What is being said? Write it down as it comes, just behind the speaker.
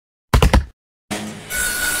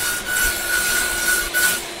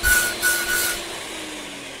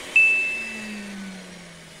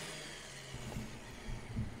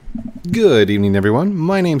Good evening, everyone.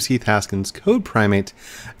 My name's Heath Haskins, Code Primate,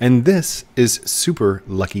 and this is Super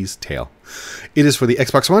Lucky's Tale. It is for the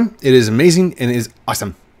Xbox One. It is amazing and it is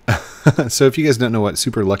awesome. So if you guys don't know what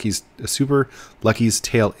Super Lucky's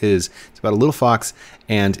Tale is, it's about a little fox,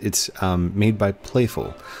 and it's made by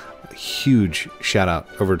Playful. A huge shout out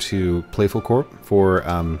over to Playful Corp for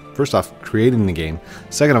first off creating the game,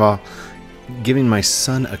 second of all giving my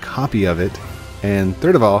son a copy of it, and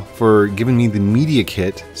third of all for giving me the media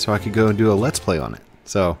kit so I could go and do a let's play on it.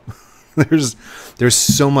 So there's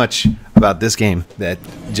so much about this game that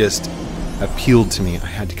just appealed to me. I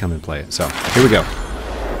had to come and play it. So here we go.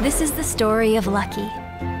 This is the story of Lucky,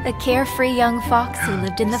 a carefree young fox who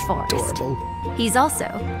lived in the forest. Adorable. He's also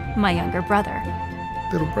my younger brother.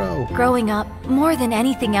 Little bro. Growing up, more than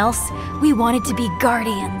anything else, we wanted to be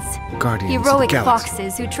guardians. Guardians Heroic of the Galaxy.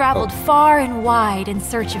 foxes who traveled far and wide in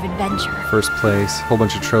search of adventure. First place, whole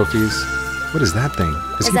bunch of trophies. What is that thing?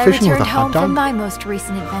 Is As he I fishing with returned a hot home dog? from my most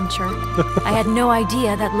recent adventure, I had no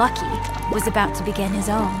idea that Lucky was about to begin his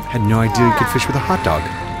own. Had no idea you could fish with a hot dog.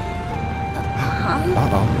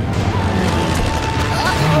 Uh-oh.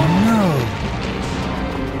 Oh no.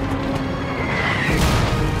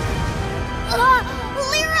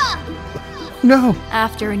 No.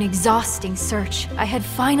 After an exhausting search, I had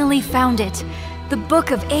finally found it. The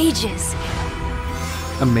Book of Ages.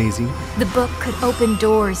 Amazing. The book could open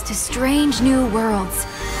doors to strange new worlds.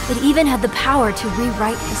 It even had the power to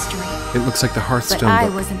rewrite history. It looks like the Hearthstone But I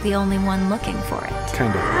book. wasn't the only one looking for it.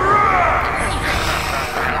 Kind of.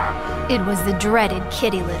 It was the dreaded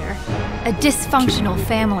kitty litter. A dysfunctional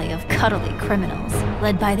family of cuddly criminals,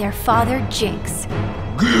 led by their father, Jinx.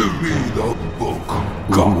 Give me the book,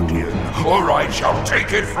 Guardian, or I shall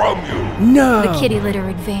take it from you. No. The kitty litter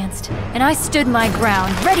advanced, and I stood my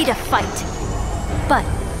ground, ready to fight. But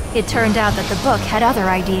it turned out that the book had other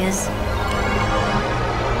ideas.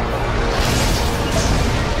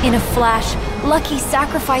 In a flash, Lucky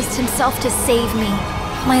sacrificed himself to save me,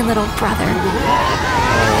 my little brother.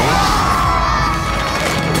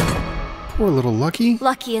 Poor little Lucky.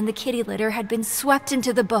 Lucky and the kitty litter had been swept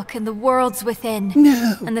into the book and the worlds within.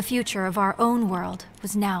 No. And the future of our own world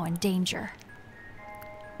was now in danger.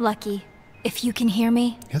 Lucky, if you can hear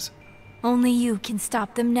me, Yes? only you can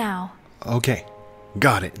stop them now. Okay.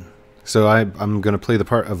 Got it. So I'm going to play the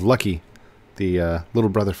part of Lucky, the little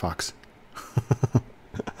brother fox.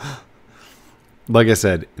 Like I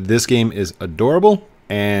said, this game is adorable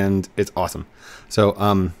and it's awesome.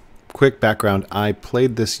 So, quick background. I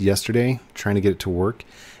played this yesterday, trying to get it to work,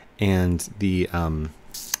 and the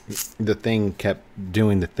thing kept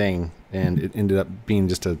doing the thing, and it ended up being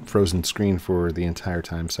just a frozen screen for the entire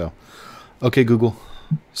time. So, okay, Google,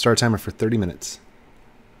 start timer for 30 minutes.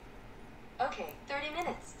 Okay, 30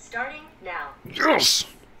 minutes, starting now. Yes!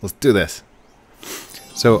 Let's do this.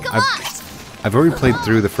 So I've already played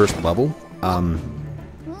through the first level,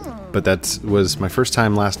 but that was my first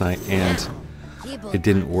time last night, and it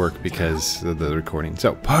didn't work because of the recording.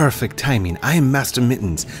 So perfect timing. I am Master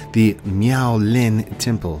Mittens, the Miaolin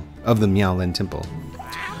Temple of the Miaolin Temple.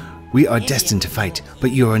 We are destined to fight,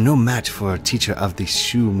 but you are no match for a teacher of the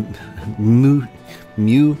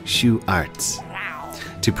Mu Shu arts.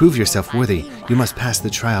 To prove yourself worthy, you must pass the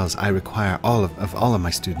trials I require of all of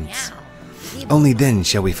my students. Only then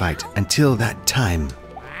shall we fight. Until that time,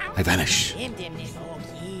 I vanish.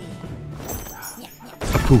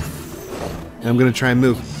 A poof. And I'm gonna try and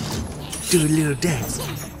move. Do a little dance.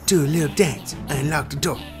 Do a little dance and lock the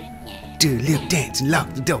door. Do a little dance and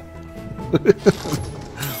lock the door.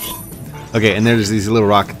 Okay, and there's these little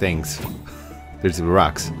rock things. There's the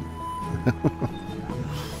rocks.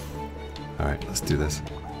 Alright, let's do this.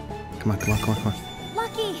 Come on, come on, come on, come on.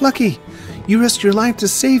 Lucky! Lucky! You risked your life to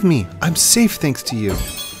save me. I'm safe thanks to you.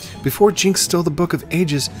 Before Jinx stole the Book of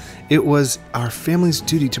Ages, it was our family's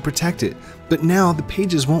duty to protect it. But now the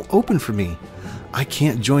pages won't open for me. I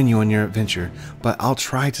can't join you on your adventure, but I'll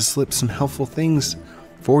try to slip some helpful things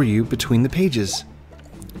for you between the pages.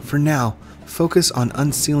 For now, focus on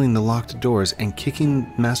unsealing the locked doors and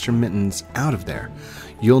kicking Master Mittens out of there.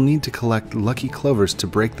 You'll need to collect lucky clovers to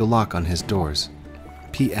break the lock on his doors.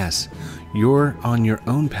 P.S. You're on your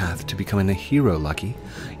own path to becoming a hero, Lucky.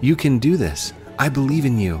 You can do this. I believe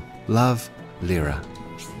in you. Love, Lyra.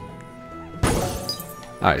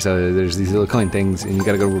 Alright, so there's these little coin things, and you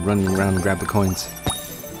gotta go running around and grab the coins.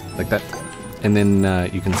 Like that. And then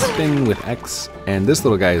you can spin with X, and this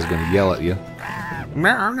little guy is gonna yell at you.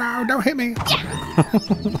 No, no, don't hit me!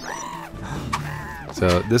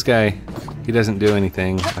 So this guy, he doesn't do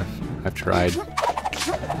anything. I've tried.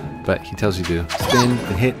 But he tells you to spin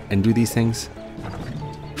and hit and do these things.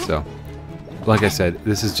 So like I said,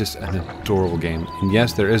 this is just an adorable game. And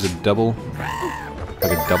yes, there is a double,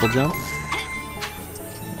 like a double jump.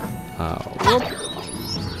 Whoop.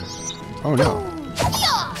 Oh no.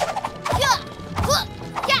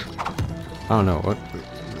 Oh no, what?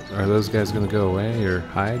 Are those guys gonna go away or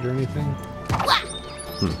hide or anything?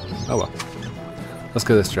 Oh well. Let's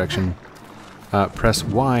go this direction. Press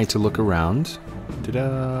Y to look around.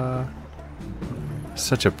 Ta-da!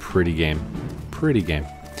 Such a pretty game. Pretty game.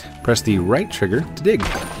 Press the right trigger to dig.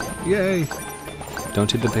 Yay!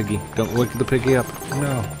 Don't hit the piggy. Don't wake the piggy up.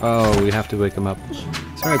 No. Oh, we have to wake him up.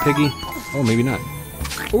 Sorry, piggy. Oh, maybe not.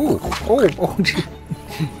 Oh, oh, oh.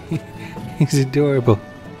 He's adorable.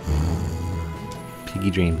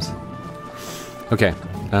 Piggy dreams. Okay.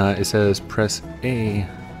 It says press A.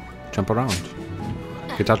 Jump around.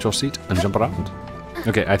 Get out your seat and jump around.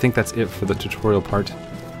 Okay, I think that's it for the tutorial part.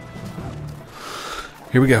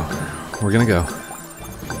 Here we go. We're gonna go.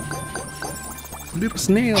 Little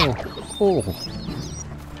snail. Oh.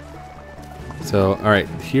 So, alright,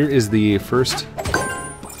 here is the first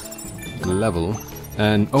level.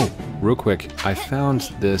 And, oh, real quick, I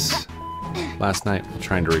found this last night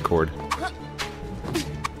trying to record.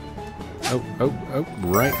 Oh,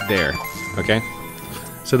 right there. Okay.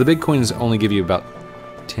 So the big coins only give you about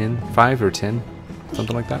 5 or 10,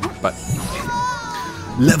 something like that. But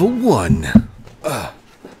level 1.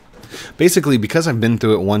 Basically, because I've been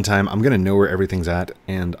through it one time, I'm gonna know where everything's at,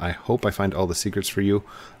 and I hope I find all the secrets for you.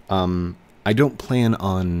 I don't plan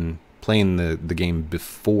on playing the game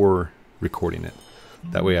before recording it.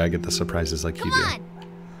 That way I get the surprises like you do.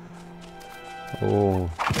 Oh,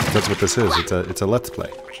 that's what this is. It's a let's play.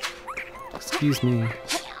 Excuse me.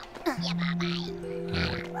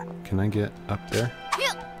 Can I get up there?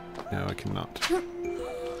 No, I cannot.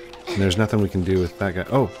 And there's nothing we can do with that guy.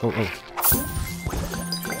 Oh. There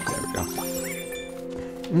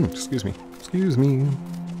we go. Excuse me. Excuse me.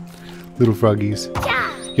 Little froggies.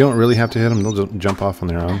 You don't really have to hit them. They'll jump off on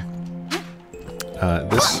their own.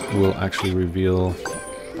 This will actually reveal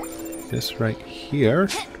this right here,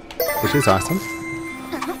 which is awesome.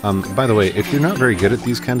 By the way, if you're not very good at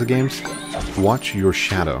these kinds of games, watch your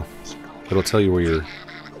shadow. It'll tell you where you're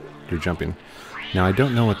jumping. Now, I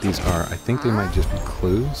don't know what these are. I think they might just be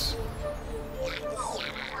clues.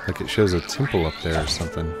 Like it shows a temple up there or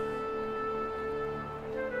something.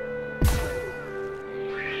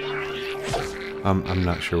 I'm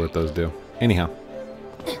not sure what those do. Anyhow,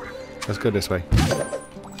 let's go this way.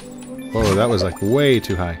 Whoa, that was like way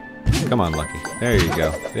too high. Come on, Lucky. There you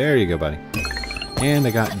go. There you go, buddy. And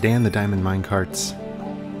I got Dan the Diamond Minecart's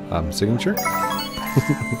signature.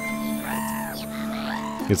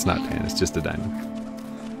 It's not Dan, it's just a diamond.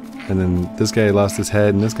 And then this guy lost his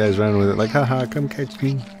head, and this guy's running with it like, haha, come catch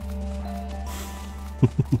me.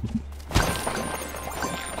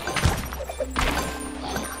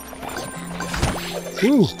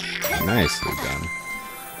 Woo! Nicely done.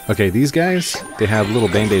 Okay, these guys, they have little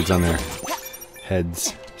band-aids on their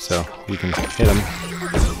heads, so you can hit them.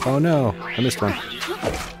 Oh no, I missed one.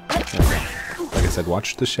 Okay. Like I said,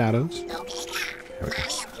 watch the shadows. There we go.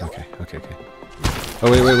 Okay. Oh,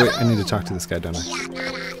 wait, I need to talk to this guy, don't I?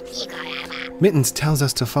 Mittens tells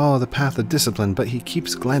us to follow the path of discipline, but he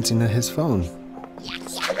keeps glancing at his phone.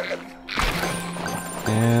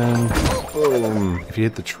 And boom! If you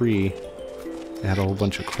hit the tree, it had a whole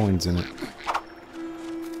bunch of coins in it.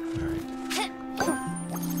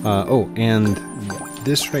 Alright. Oh, and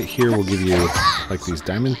this right here will give you like these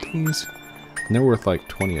diamond thingies, and they're worth like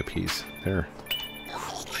 20 apiece. They're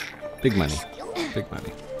big money. Big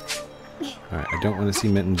money. Alright, I don't want to see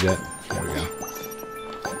Mittens yet. There we go.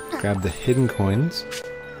 Grab the hidden coins.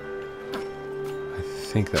 I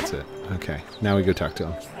think that's it. Okay, now we go talk to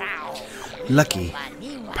him. Lucky,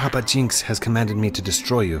 Papa Jinx has commanded me to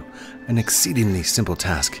destroy you. An exceedingly simple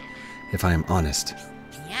task, if I am honest.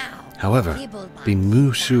 However, the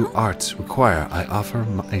Mushu arts require I offer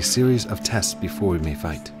a series of tests before we may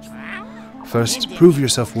fight. First, prove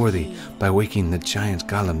yourself worthy by waking the giant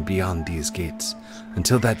golem beyond these gates.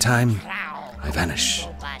 Until that time, I vanish.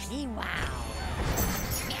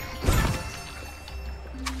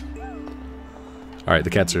 Alright, the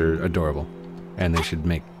cats are adorable. And they should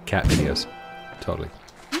make cat videos. Totally.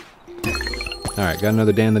 Alright, got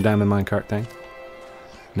another Dan the Diamond Minecart thing.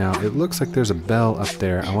 Now, it looks like there's a bell up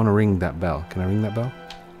there. I want to ring that bell. Can I ring that bell?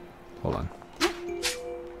 Hold on.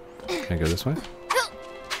 Can I go this way?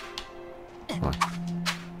 Come on.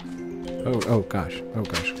 Oh gosh. Oh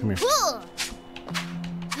gosh, come here.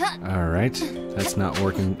 Alright, that's not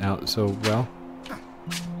working out so well.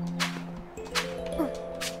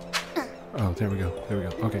 Oh, there we go.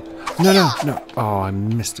 Okay. No. Oh, I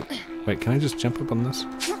missed it. Wait, can I just jump up on this?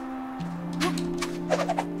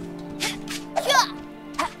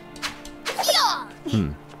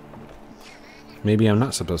 Maybe I'm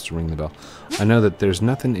not supposed to ring the bell. I know that there's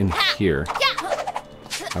nothing in here.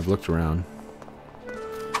 I've looked around.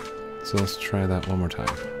 So let's try that one more time.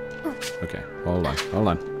 Okay, hold on, hold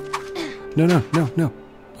on. No, no, no, no.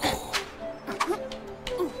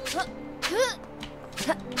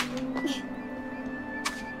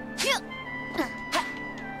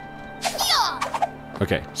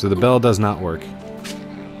 Okay, so the bell does not work.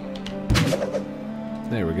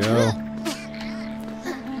 There we go.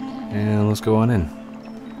 And let's go on in.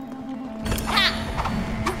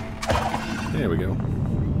 There we go.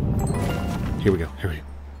 Here we go, here we go.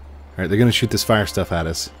 Alright, they're gonna shoot this fire stuff at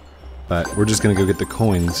us. But we're just gonna go get the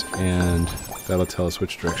coins, and that'll tell us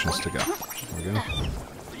which directions to go. There we go.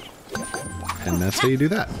 And that's how you do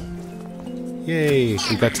that. Yay!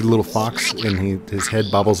 We got to the little fox, and his head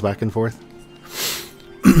bobbles back and forth.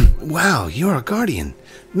 Wow, you're a guardian.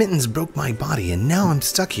 Mittens broke my body, and now I'm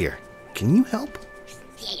stuck here. Can you help?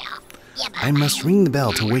 I must ring the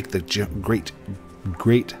bell to wake the great,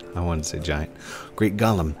 I wanted to say giant, great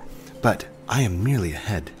golem, but I am merely a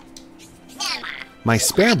head. My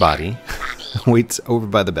spare body waits over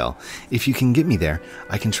by the bell. If you can get me there,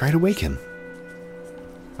 I can try to wake him.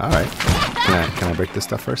 Alright. Can I break this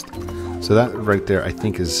stuff first? So that right there, I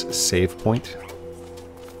think, is save point.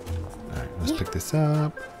 Alright, let's pick this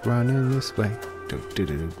up. Running this way. There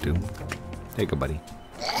you go, buddy.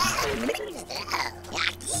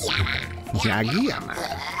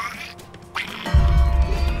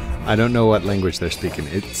 I don't know what language they're speaking.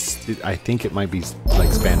 I think it might be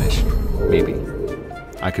like Spanish. Maybe.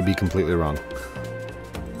 I could be completely wrong.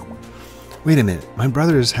 Wait a minute. My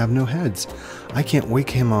brothers have no heads. I can't wake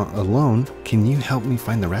him alone. Can you help me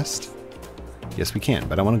find the rest? Yes, we can,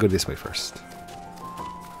 but I want to go this way first.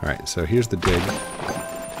 Alright, so here's the dig.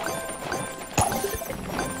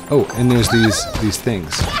 Oh, and there's these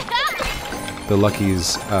things. The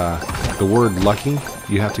luckies, the word lucky,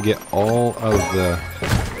 you have to get all of the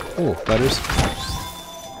letters.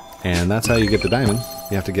 And that's how you get the diamond.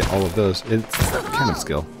 You have to get all of those. It's kind of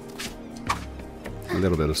skill. A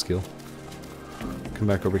little bit of skill. Come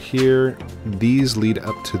back over here. These lead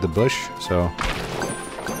up to the bush, so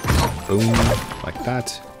boom, like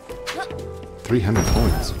that. 300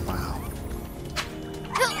 coins. Wow.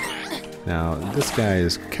 Now, this guy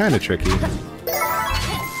is kind of tricky.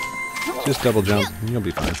 Just double jump, and you'll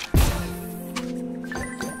be fine.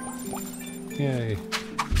 Yay.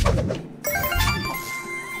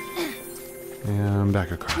 And I'm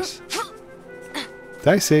back across. Did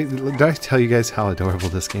I tell you guys how adorable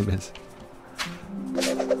this game is?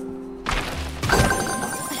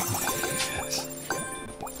 Yes.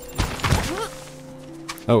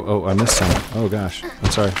 Oh, I missed some. Oh gosh.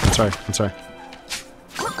 I'm sorry.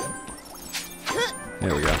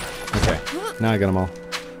 There we go. Okay. Now I got them all.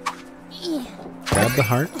 Grab the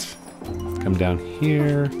heart. Come down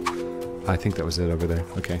here. I think that was it over there.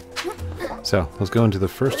 Okay. So, let's go into the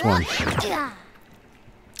first one.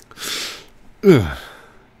 Ugh.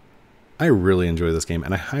 I really enjoy this game,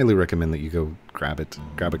 and I highly recommend that you go grab it.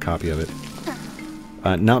 Grab a copy of it.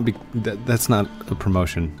 That's not a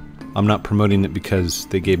promotion. I'm not promoting it because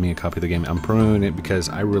they gave me a copy of the game. I'm promoting it because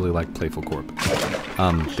I really like Playful Corp.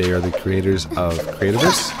 They are the creators of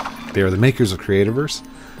Creativerse. They are the makers of Creativerse,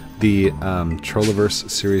 the Trolliverse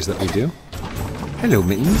series that we do. Hello,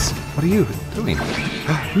 Mittens. What are you doing?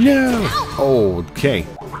 No! Okay.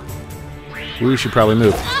 We should probably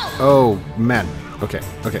move. Oh, man. Okay,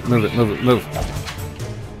 move.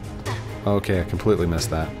 Okay, I completely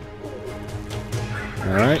missed that.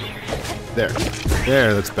 Alright. There,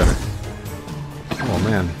 that's better. Oh,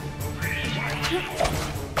 man.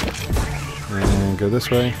 And go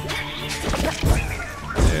this way.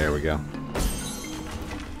 There we go.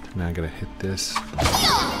 Now I gotta hit this.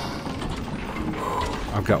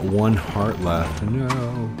 I've got one heart left. No.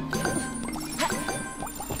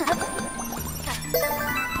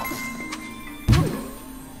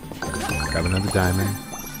 Grab another diamond.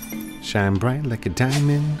 Shine bright like a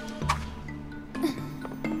diamond.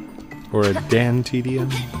 Or a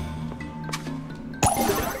dantedium.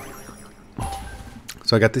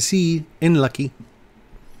 So I got the C in Lucky.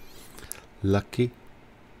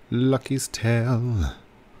 Lucky's tale.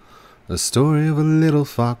 A story of a little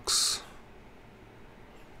fox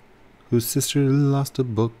whose sister lost a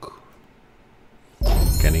book.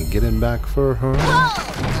 Can he get it back for her?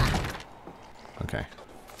 Okay.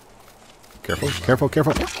 Careful.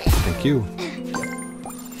 Thank you.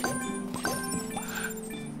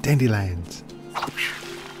 Dandelions.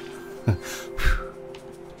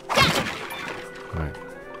 Alright.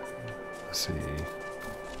 Let's see.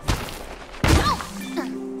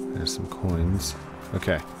 There's some coins.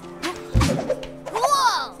 Okay.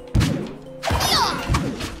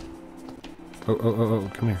 Oh,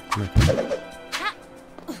 come here, come here.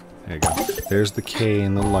 There you go. There's the K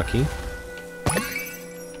and the lucky.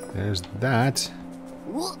 There's that.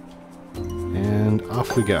 And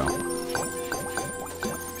off we go.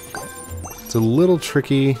 It's a little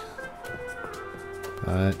tricky,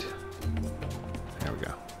 but there we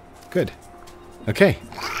go. Good. Okay,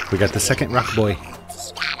 we got the second rock boy.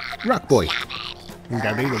 Rock boy.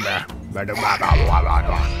 I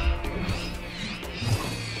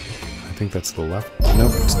think that's the left.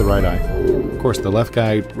 Nope, it's the right eye. Of course, the left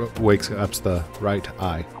guy wakes up the right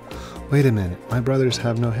eye. Wait a minute, my brothers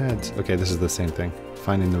have no heads. Okay, this is the same thing.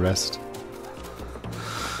 Finding the rest.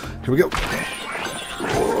 Here we go.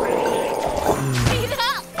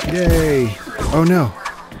 Yay! Oh no!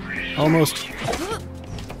 Almost.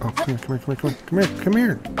 Oh, come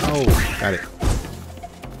here. Oh, got it.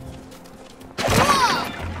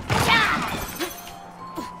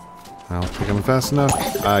 I don't think I'm fast enough.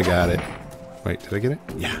 I got it. Wait, did I get it?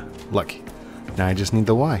 Yeah, lucky. Now I just need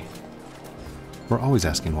the Y. We're always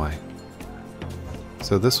asking why.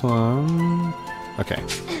 So this one... Okay.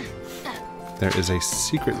 There is a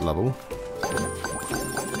secret level.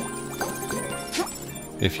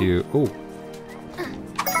 If you... Oh.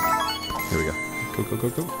 Here we go.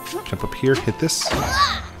 Go. Jump up here, hit this.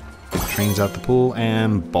 It trains out the pool,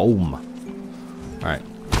 and boom. Alright.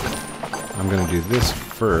 I'm going to do this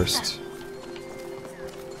first.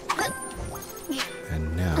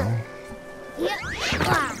 And now...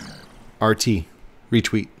 RT.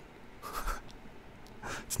 Retweet.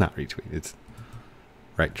 It's not retweet, it's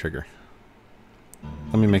right trigger.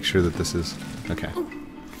 Let me make sure that this is... Okay.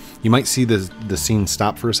 You might see the scene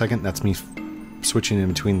stop for a second. That's me switching in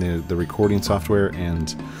between the recording software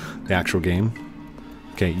and the actual game.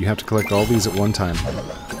 Okay, you have to collect all these at one time.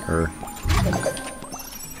 Or...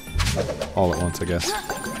 all at once, I guess.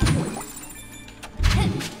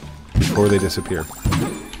 Before they disappear.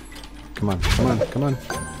 Come on.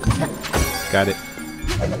 Got it.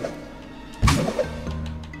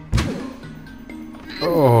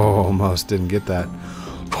 Oh, almost didn't get that.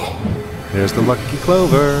 There's the lucky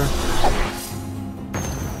clover.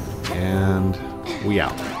 And we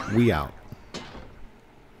out.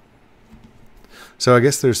 So I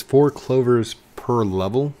guess there's 4 clovers per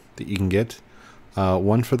level that you can get.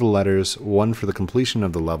 1 for the letters, 1 for the completion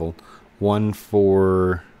of the level, 1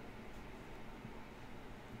 for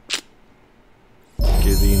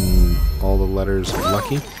getting all the letters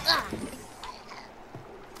lucky.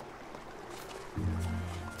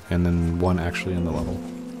 And then 1 actually in the level.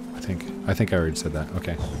 I think I already said that.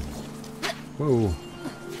 Okay. Whoa.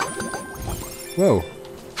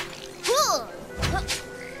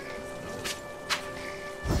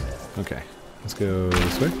 Okay. Let's go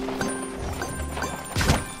this way.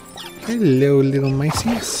 Hello, little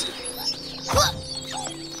miceys.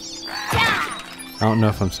 I don't know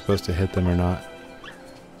if I'm supposed to hit them or not.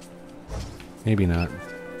 Maybe not.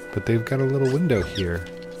 But they've got a little window here.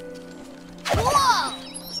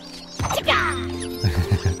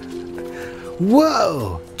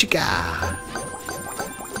 Whoa! Chica!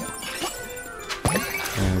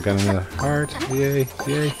 And I've got another heart. Yay.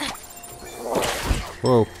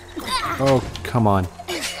 Whoa. Oh, come on.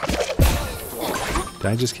 Did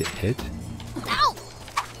I just get hit?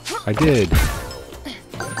 I did.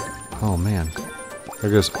 Oh, man.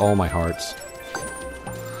 There goes all my hearts.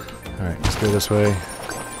 Alright, let's go this way.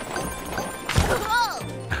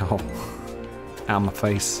 Ow. Ow, my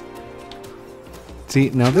face. See,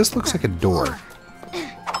 now this looks like a door.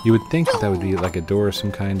 You would think that would be like a door of some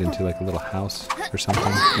kind into like a little house or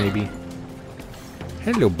something, maybe.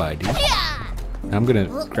 Hello, buddy. I'm gonna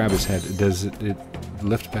grab his head. Does it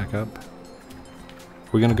lift back up?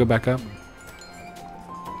 We're gonna go back up?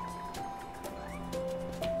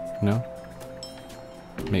 No?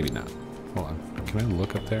 Maybe not. Hold on. Can I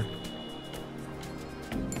look up there?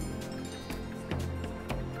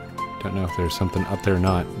 Don't know if there's something up there or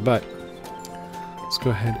not, but let's go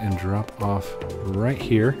ahead and drop off right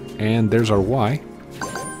here. And there's our Y.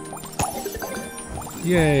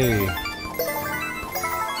 Yay!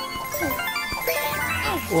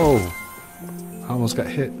 Whoa! I almost got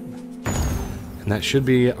hit. And that should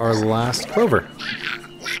be our last clover.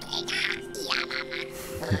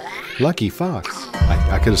 Lucky fox.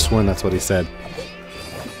 I could have sworn that's what he said.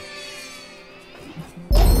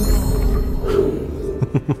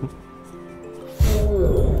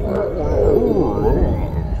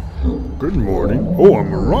 Good morning. Oh,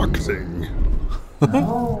 I'm a rock thing.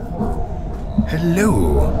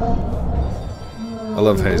 Hello. I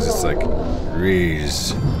love how he's just like,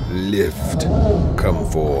 raise, lift, come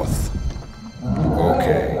forth.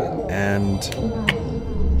 Okay, and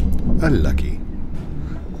a lucky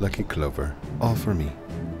clover. all for me.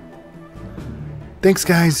 Thanks,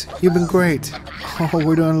 guys. You've been great. Oh,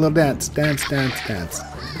 we're doing a little dance. Dance, dance, dance.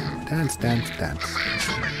 Dance, dance, dance.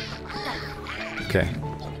 Okay.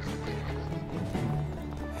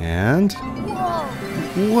 And...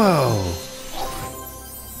 Whoa!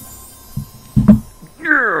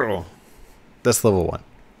 Whoa! That's level 1.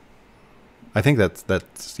 I think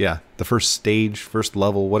that's yeah, the first stage, first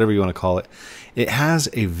level, whatever you want to call it. It has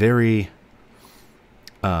a very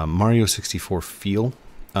Mario 64 feel.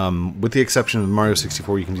 With the exception of Mario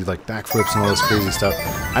 64, you can do like backflips and all this crazy stuff.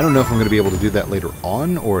 I don't know if I'm going to be able to do that later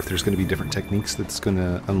on, or if there's going to be different techniques that's going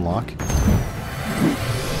to unlock.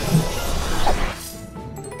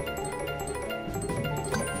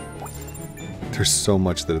 There's so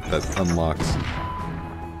much that unlocks.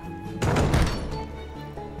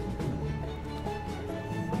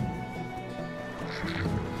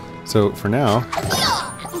 So for now,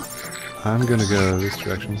 I'm gonna go this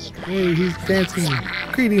direction. Hey, he's dancing.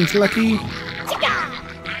 Greetings, Lucky.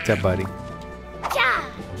 What's up, buddy?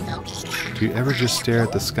 Do you ever just stare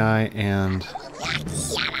at the sky and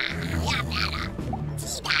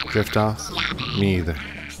drift off? Me either.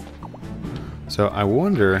 So I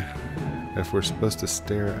wonder if we're supposed to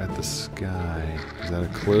stare at the sky. Is that a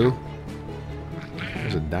clue?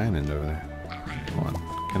 There's a diamond over there. Hold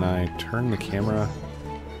on. Can I turn the camera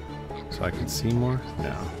so I can see more?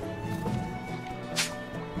 No.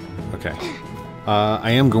 Okay.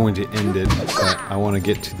 I am going to end it, but I want to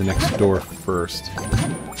get to the next door first.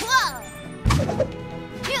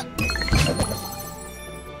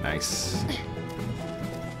 Nice.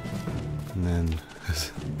 And then...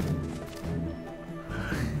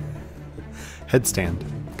 headstand.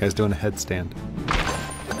 Guy's doing a headstand.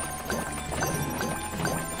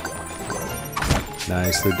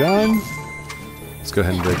 Nicely done. Let's go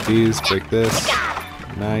ahead and break these. Break this.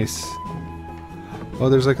 Nice. Oh,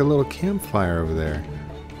 there's like a little campfire over there.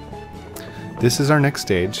 This is our next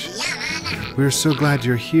stage. We're so glad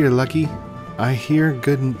you're here, Lucky. I hear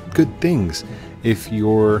good things. If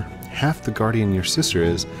you're half the guardian your sister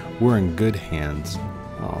is, we're in good hands.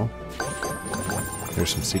 Oh.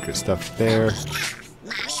 There's some secret stuff there.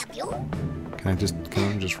 Can I just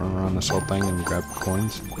run around this whole thing and grab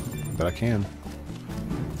coins? I bet I can.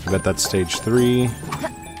 I bet that's stage 3.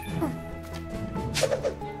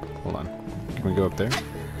 Hold on. Can we go up there?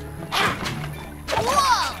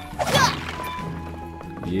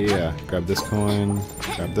 Yeah. Grab this coin.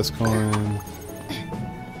 Grab this coin.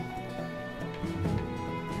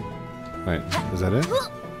 Wait, is that it?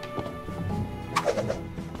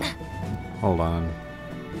 Hold on.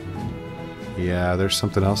 Yeah, there's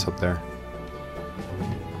something else up there.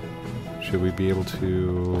 Should we be able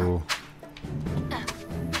to...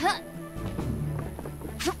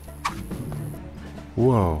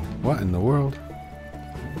 Whoa, what in the world?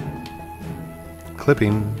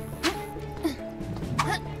 Clipping.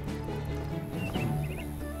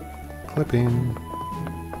 Clipping.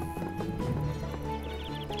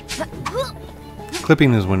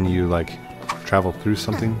 Clipping is when you, like, travel through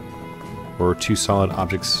something, or two solid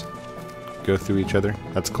objects go through each other.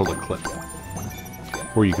 That's called a clip.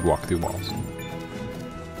 Or you could walk through walls.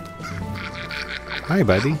 Hi,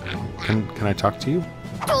 buddy. Can I talk to you?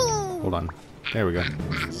 Hold on. There we go.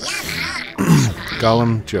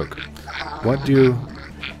 Gollum joke. What do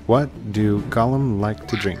Gollum like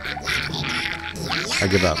to drink? I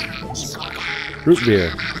give up. Root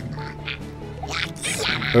beer.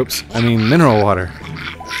 Oops, I mean mineral water.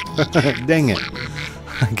 Dang it.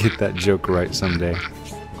 I'll get that joke right someday.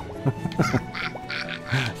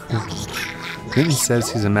 Clinton says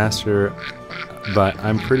he's a master, but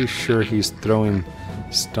I'm pretty sure his throwing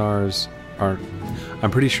stars are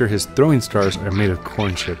made of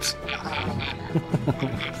corn chips.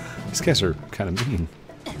 These guys are kind of mean.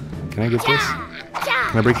 Can I get this?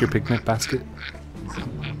 Can I break your picnic basket?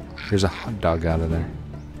 There's a hot dog out of there.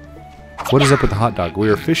 What is up with the hot dog? We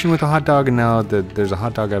were fishing with a hot dog, and now there's a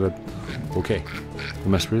hot dog out of... Okay. We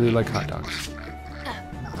must really like hot dogs.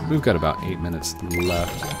 We've got about 8 minutes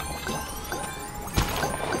left.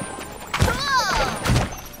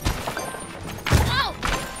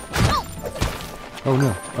 Oh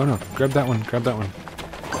no, oh no. Grab that one, grab that one.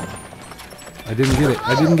 I didn't get it,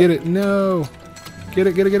 I didn't get it, no! Get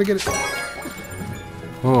it, get it, get it, get it!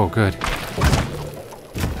 Oh, good.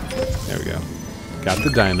 There we go. Got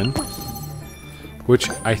the diamond. Which,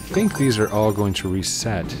 I think these are all going to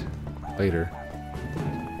reset later.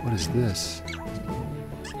 What is this?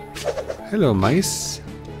 Hello, mice.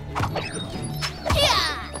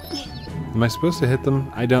 Am I supposed to hit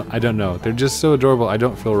them? I don't know. They're just so adorable, I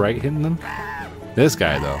don't feel right hitting them. This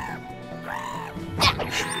guy, though.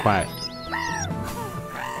 Quiet.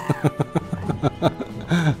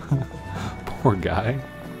 Poor guy.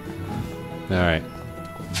 Alright.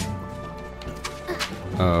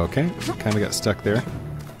 Okay, kind of got stuck there.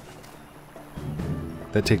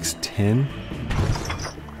 That takes 10.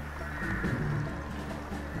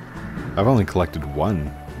 I've only collected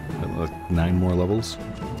 1. 9 more levels.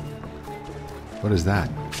 What is that?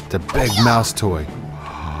 It's a big mouse toy.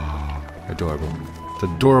 Adorable. It's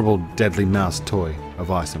adorable, deadly mouse toy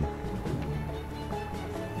of awesome.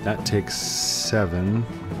 That takes 7,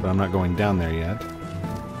 but I'm not going down there yet.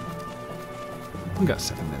 We got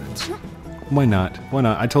 7 minutes. Why not? Why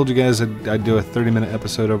not? I told you guys I'd do a 30-minute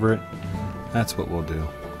episode over it. That's what we'll do.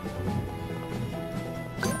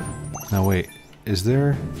 Now wait, is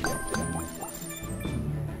there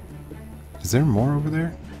more over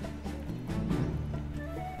there?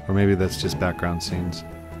 Or maybe that's just background scenes.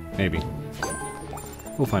 Maybe.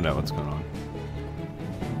 We'll find out what's going on.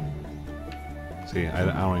 See, I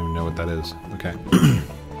don't even know what that is. Okay.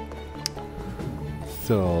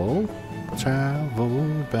 So,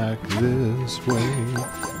 travel back this way.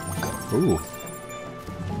 Ooh.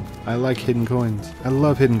 I like hidden coins. I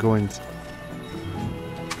love hidden coins.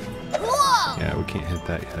 Whoa! Yeah, we can't hit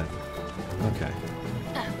that yet. Okay.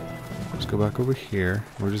 Let's go back over here.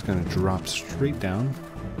 We're just gonna drop straight down.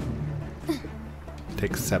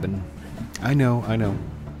 Take 7. I know, I know.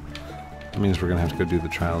 That means we're gonna have to go do the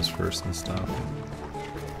trials first and stuff.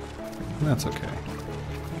 That's okay.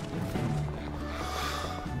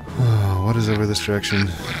 Oh, what is over this direction?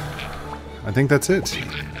 I think that's it.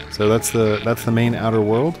 So that's the main outer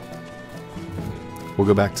world. We'll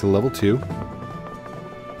go back to level 2.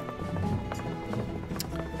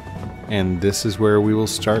 And this is where we will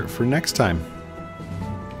start for next time.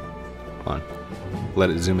 Hold on. Let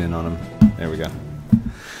it zoom in on him. There we go.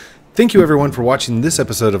 Thank you everyone for watching this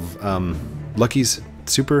episode of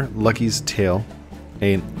Super Lucky's Tale,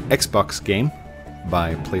 an Xbox game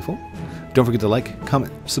by Playful. Don't forget to like,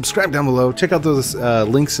 comment, subscribe down below. Check out those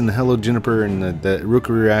links in the Hello Juniper and the Ruki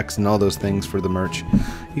Reacts and all those things for the merch.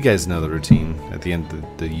 You guys know the routine at the end of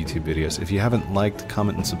the YouTube videos. If you haven't liked,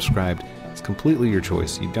 comment, and subscribed, it's completely your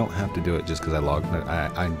choice. You don't have to do it just because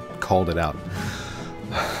I called it out.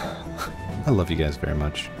 I love you guys very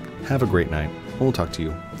much. Have a great night. We'll talk to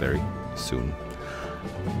you very soon.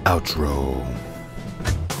 Outro.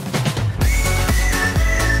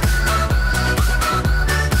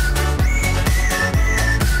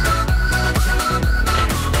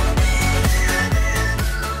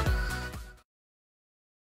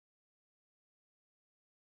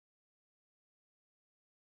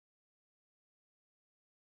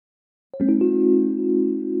 You